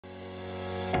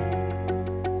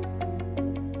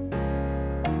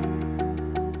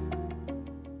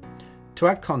To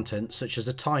add content such as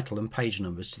the title and page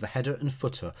numbers to the header and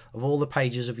footer of all the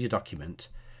pages of your document,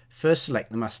 first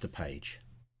select the master page.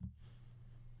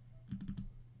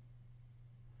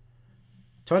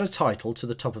 To add a title to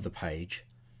the top of the page,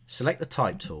 select the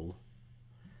Type tool,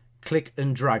 click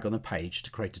and drag on the page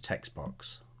to create a text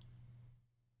box.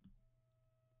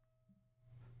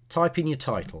 Type in your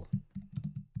title.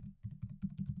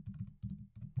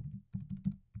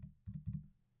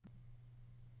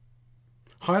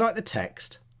 Highlight the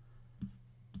text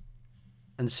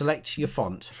and select your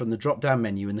font from the drop-down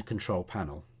menu in the control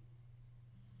panel.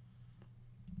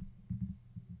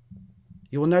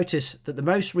 You will notice that the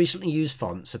most recently used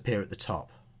fonts appear at the top.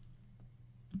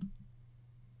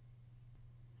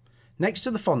 Next to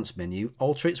the fonts menu,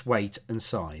 alter its weight and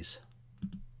size.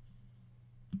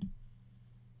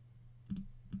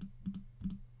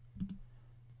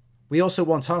 We also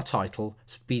want our title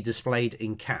to be displayed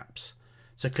in caps,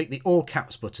 so click the All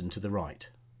Caps button to the right.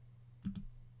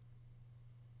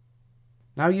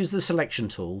 Now use the Selection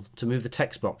tool to move the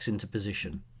text box into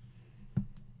position.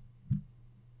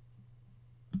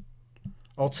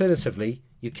 Alternatively,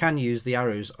 you can use the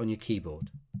arrows on your keyboard.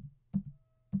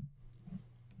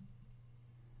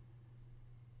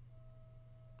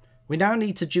 We now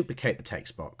need to duplicate the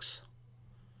text box.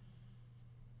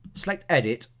 Select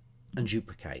Edit and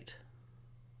Duplicate.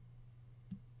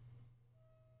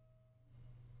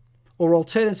 Or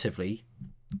alternatively,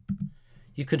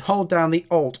 you can hold down the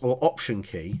Alt or Option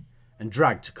key and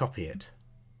drag to copy it.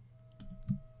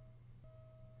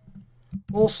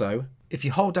 Also, if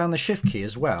you hold down the Shift key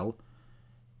as well,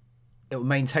 it will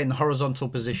maintain the horizontal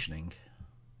positioning.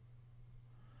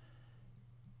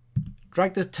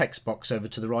 Drag the text box over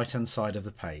to the right hand side of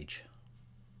the page.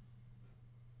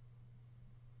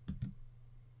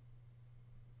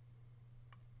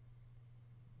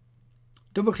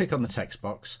 Double click on the text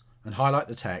box and highlight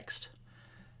the text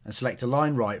and select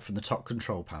Align Right from the top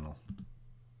control panel.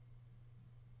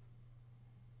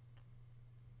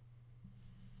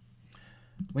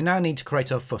 We now need to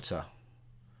create our footer.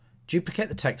 Duplicate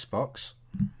the text box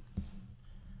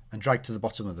and drag to the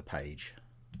bottom of the page.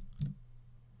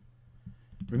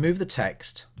 Remove the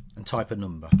text and type a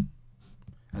number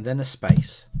and then a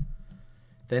space.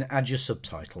 Then add your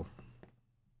subtitle.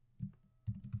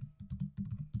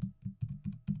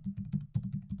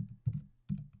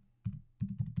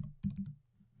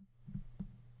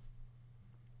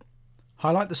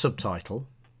 Highlight the subtitle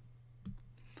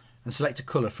and select a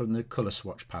colour from the colour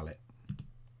swatch palette.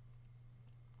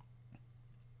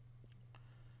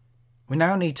 We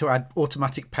now need to add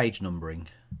automatic page numbering.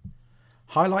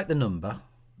 Highlight the number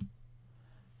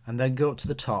and then go up to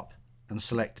the top and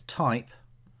select Type,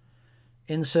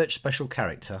 Insert Special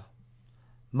Character,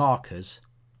 Markers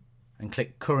and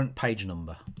click Current Page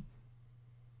Number.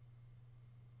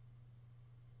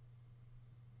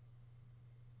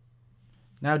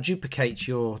 Now duplicate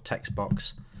your text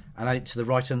box and add it to the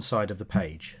right hand side of the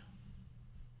page.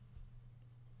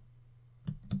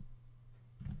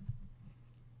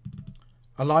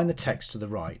 Align the text to the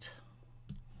right.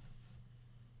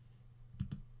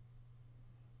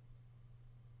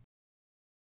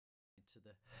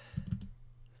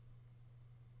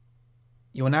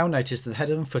 You will now notice that the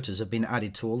header and footers have been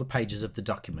added to all the pages of the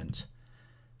document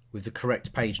with the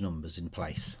correct page numbers in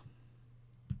place.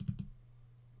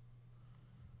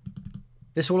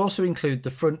 This will also include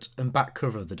the front and back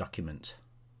cover of the document.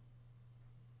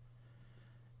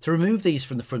 To remove these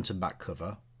from the front and back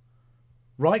cover,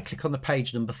 right click on the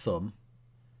page number thumb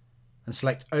and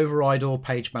select Override All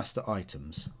Page Master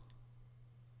Items.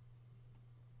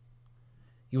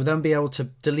 You will then be able to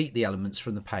delete the elements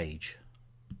from the page.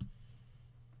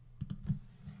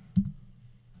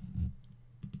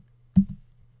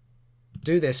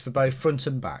 Do this for both front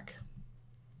and back.